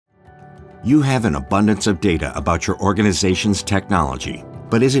You have an abundance of data about your organization's technology,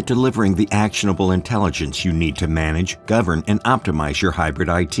 but is it delivering the actionable intelligence you need to manage, govern, and optimize your hybrid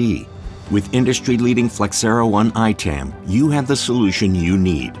IT? With industry-leading Flexera One ITAM, you have the solution you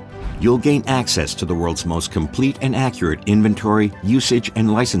need. You'll gain access to the world's most complete and accurate inventory, usage,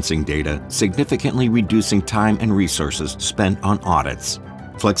 and licensing data, significantly reducing time and resources spent on audits.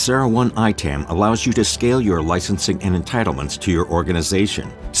 Flexera One ITAM allows you to scale your licensing and entitlements to your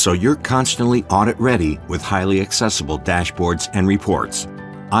organization, so you're constantly audit-ready with highly accessible dashboards and reports.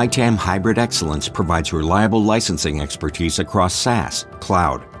 ITAM Hybrid Excellence provides reliable licensing expertise across SaaS,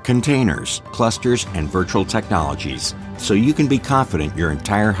 cloud, containers, clusters, and virtual technologies, so you can be confident your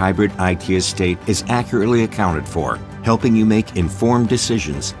entire hybrid IT estate is accurately accounted for, helping you make informed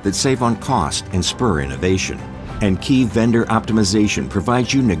decisions that save on cost and spur innovation. And key vendor optimization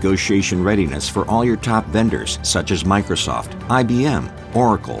provides you negotiation readiness for all your top vendors such as Microsoft, IBM,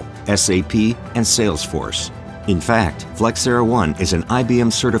 Oracle, SAP, and Salesforce. In fact, Flexera One is an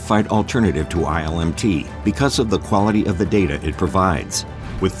IBM certified alternative to ILMT because of the quality of the data it provides.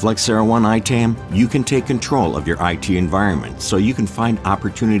 With Flexera One ITAM, you can take control of your IT environment so you can find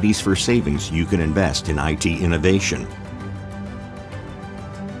opportunities for savings you can invest in IT innovation.